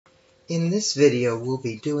In this video, we'll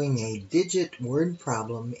be doing a digit word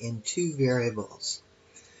problem in two variables.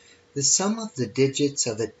 The sum of the digits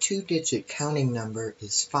of a two-digit counting number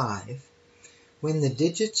is 5. When the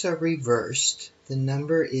digits are reversed, the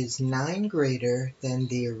number is 9 greater than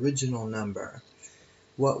the original number.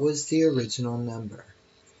 What was the original number?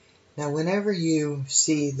 Now, whenever you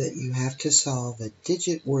see that you have to solve a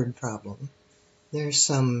digit word problem, there's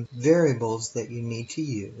some variables that you need to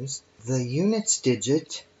use. The units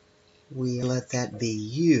digit, we let that be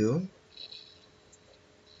u.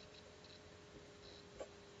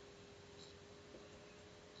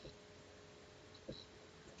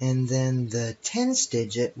 And then the tens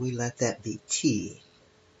digit, we let that be t.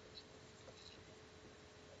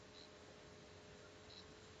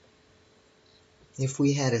 If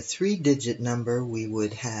we had a 3-digit number, we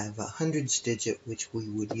would have a hundreds digit, which we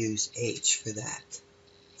would use h for that.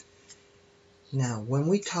 Now, when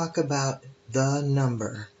we talk about the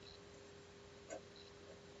number,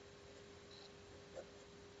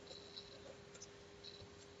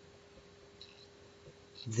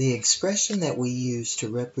 the expression that we use to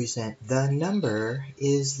represent the number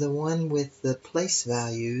is the one with the place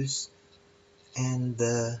values and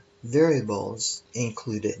the variables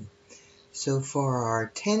included. So for our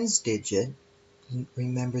tens digit,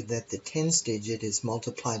 remember that the tens digit is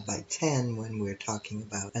multiplied by 10 when we're talking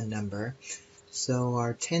about a number. So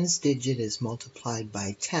our tens digit is multiplied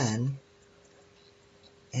by 10,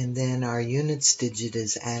 and then our units digit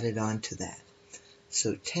is added on to that.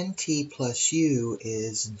 So 10t plus u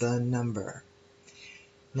is the number.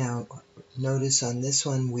 Now, notice on this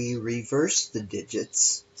one we reverse the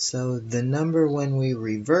digits. So the number when we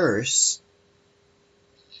reverse,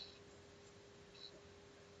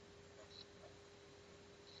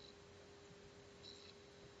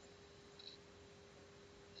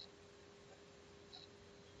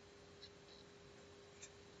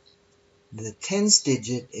 the tens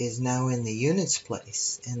digit is now in the units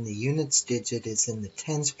place, and the units digit is in the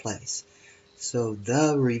tens place. So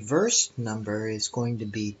the reversed number is going to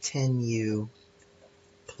be 10u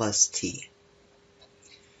plus t.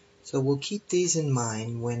 So we'll keep these in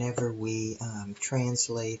mind whenever we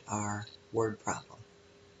translate our word problem.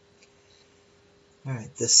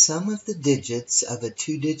 Alright, the sum of the digits of a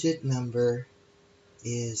two-digit number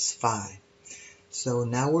is 5. So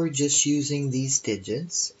now we're just using these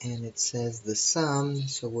digits, and it says the sum,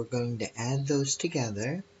 so we're going to add those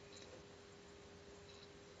together,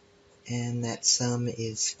 and that sum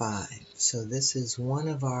is 5. So this is one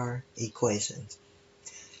of our equations.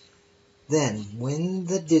 Then, when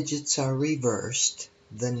the digits are reversed,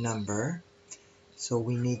 the number, so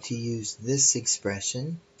we need to use this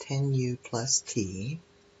expression, 10u plus t,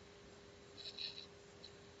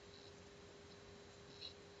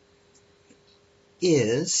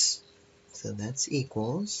 is, so that's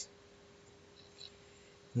equals,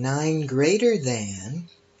 9 greater than,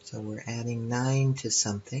 so we're adding 9 to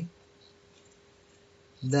something,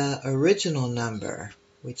 the original number,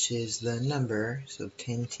 which is the number, so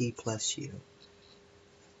 10t plus u.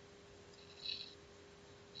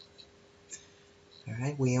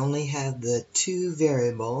 Alright, we only have the two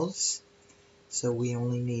variables, so we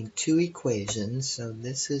only need two equations, so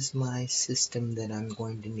this is my system that I'm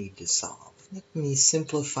going to need to solve. Let me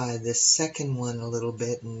simplify this second one a little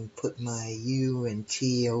bit and put my u and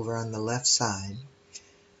t over on the left side.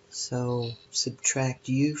 So subtract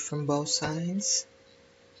u from both sides.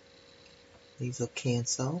 These will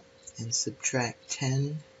cancel. And subtract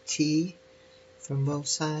 10t from both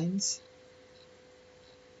sides.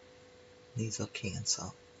 These will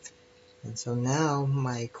cancel. And so now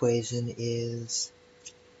my equation is,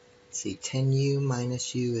 let's see, 10u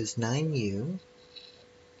minus u is 9u.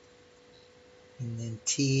 And then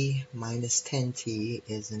t minus 10t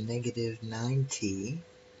is a negative 9t.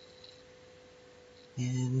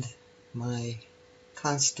 And my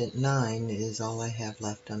constant 9 is all I have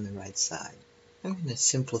left on the right side. I'm going to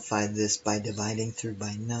simplify this by dividing through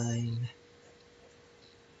by 9.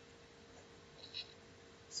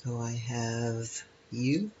 So I have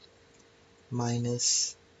u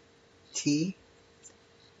minus t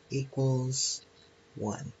equals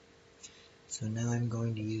 1. So now I'm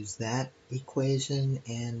going to use that equation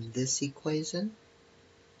and this equation.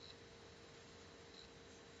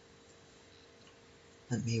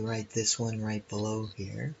 Let me write this one right below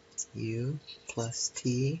here. U plus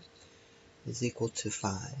t is equal to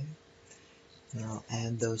 5. And I'll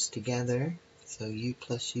add those together. So u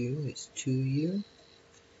plus u is 2u.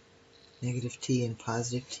 Negative t and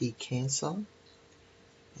positive t cancel.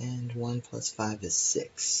 And 1 plus 5 is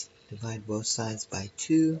 6. Divide both sides by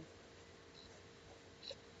 2.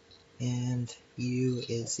 And u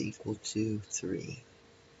is equal to 3.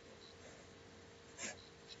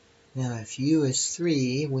 Now if u is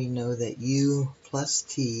 3, we know that u plus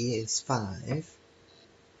t is 5.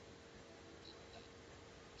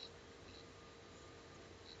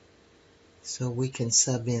 So we can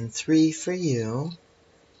sub in 3 for u,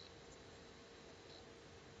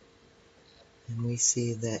 and we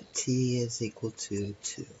see that t is equal to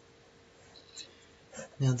 2.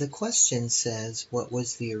 Now the question says, what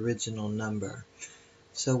was the original number?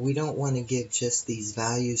 So we don't want to give just these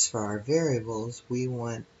values for our variables. We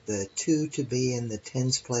want the 2 to be in the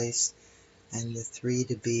tens place and the 3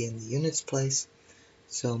 to be in the units place.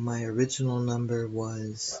 So my original number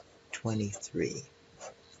was 23.